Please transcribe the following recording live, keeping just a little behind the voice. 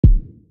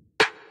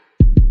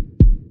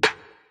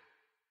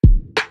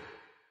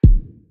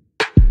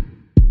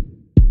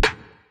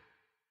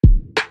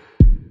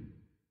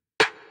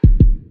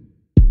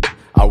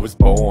was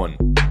born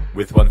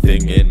with one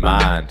thing in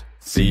mind: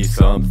 see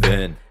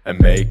something and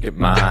make it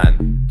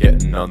mine.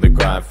 Getting on the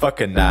grind,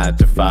 fucking 9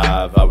 to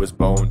 5. I was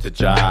born to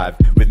jive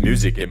with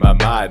music in my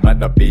mind. Might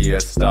not be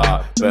a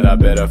star, but I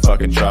better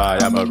fucking try.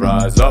 I'ma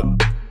rise up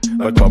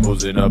like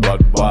bubbles in a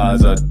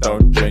Budweiser.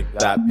 Don't drink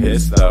that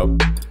piss though.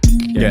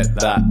 Get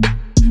that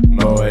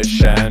Moet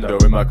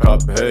Chandon in my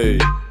cup, hey.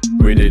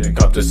 We didn't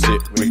come to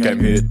sit, we came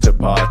here to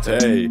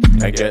party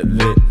and get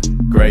lit.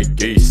 Great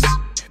geese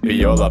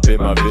be all up in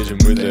my vision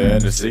with the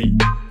Hennessy.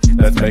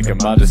 That's making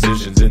my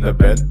decisions in the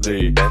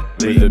Bentley.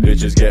 With the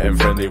bitches getting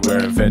friendly,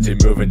 wearing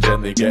Fenty, moving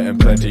gently, getting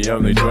plenty,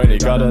 only 20.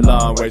 Got a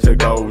long way to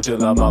go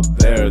till I'm up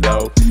there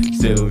though.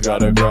 Still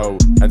gotta grow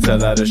and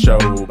sell out a show,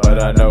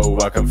 but I know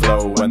I can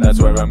flow, and that's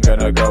where I'm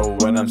gonna go.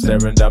 When I'm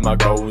staring down my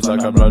goals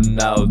like I'm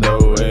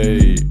Ronaldo,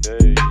 hey.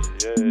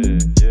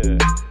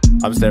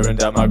 I'm staring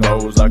down my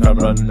goals like I'm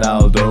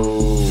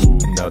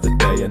Ronaldo. Another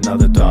day,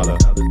 another dollar.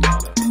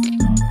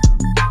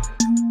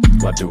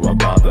 Why do I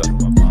bother?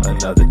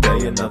 Another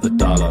day, another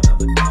dollar.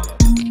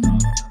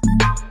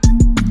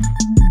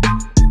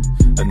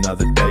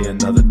 Another day,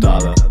 another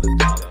dollar.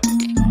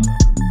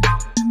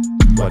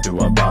 Why do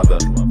I bother?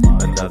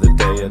 Another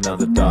day,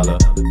 another dollar.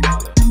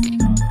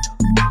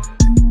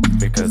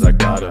 Because I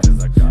gotta.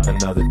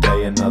 Another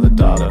day, another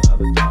dollar.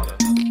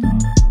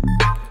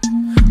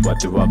 Why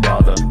do I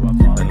bother?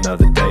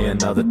 Another day,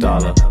 another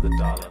dollar.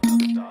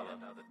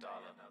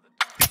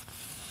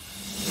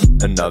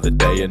 Another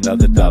day,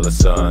 another dollar,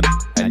 son.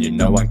 And you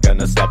know I'm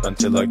gonna stop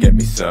until I get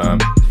me some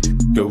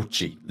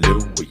Gucci,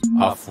 Louis,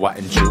 Off-White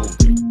and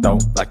jewelry.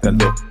 Don't like the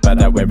look,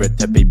 but I wear it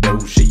to be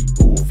bougie.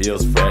 Ooh,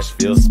 feels fresh,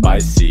 feels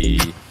spicy.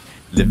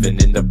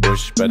 Living in the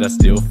bush, but I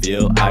still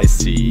feel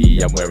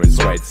icy. I'm wearing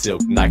suede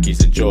silk,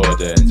 Nikes and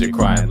Jordans. You're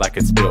crying like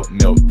it's spilt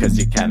milk, cause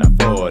you can't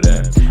afford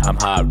them. I'm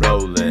high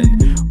rolling,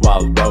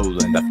 while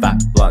rolling the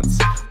fat blunts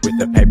with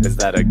the papers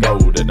that are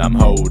golden. I'm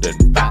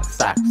holding fat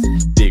sacks,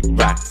 big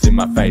racks in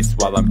my face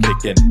while I'm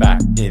kicking back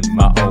in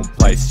my own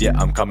place. Yeah,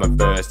 I'm coming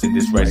first in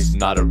this race,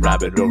 not a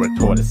rabbit or a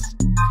tortoise.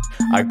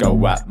 I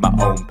go at my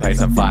own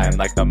pace, I'm flying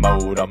like the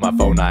mode on my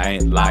phone. I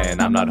ain't lying,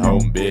 I'm not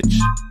home, bitch.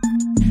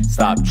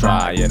 Stop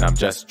trying, I'm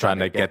just trying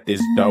to get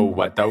this dough.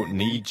 I don't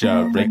need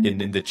ya raking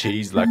in the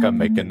cheese like I'm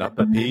making up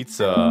a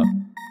pizza.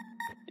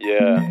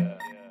 Yeah,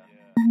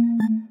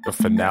 but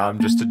for now I'm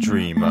just a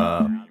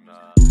dreamer.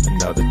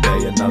 Another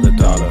day, another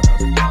dollar.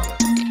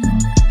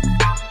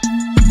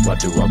 Why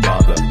do I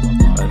bother?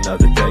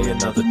 Another day,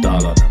 another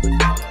dollar.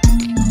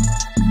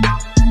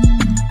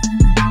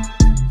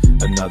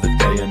 Another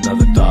day,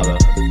 another dollar.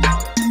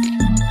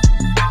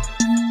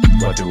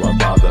 Why do I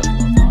bother?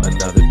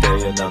 Another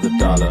day, another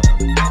dollar.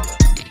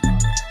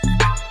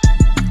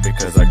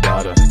 Because I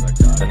gotta.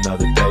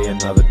 Another day,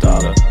 another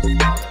dollar.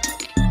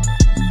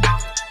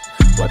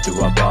 Why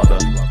do I bother?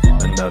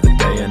 Another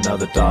day,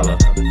 another dollar.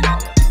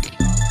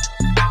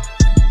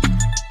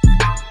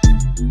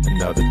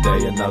 Another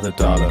day, another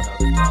dollar.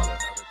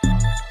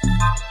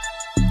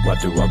 Why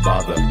do I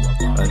bother?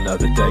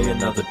 Another day,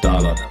 another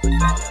dollar.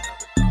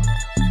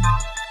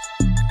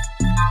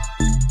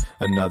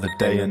 Another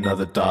day,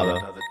 another dollar.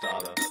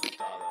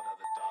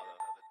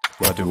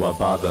 Why do I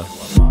bother?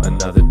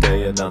 Another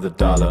day, another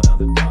dollar.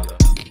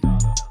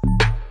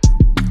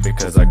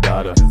 Because I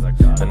gotta.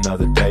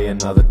 Another day,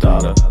 another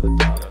dollar.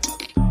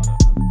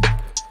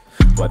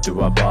 Why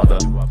do I bother?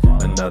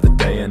 Another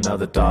day,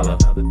 another dollar.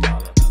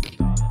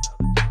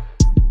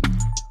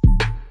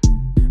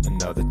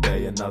 Another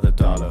day, another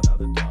dollar.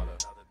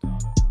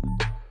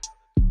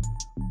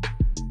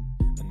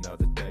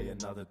 Another day,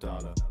 another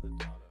dollar.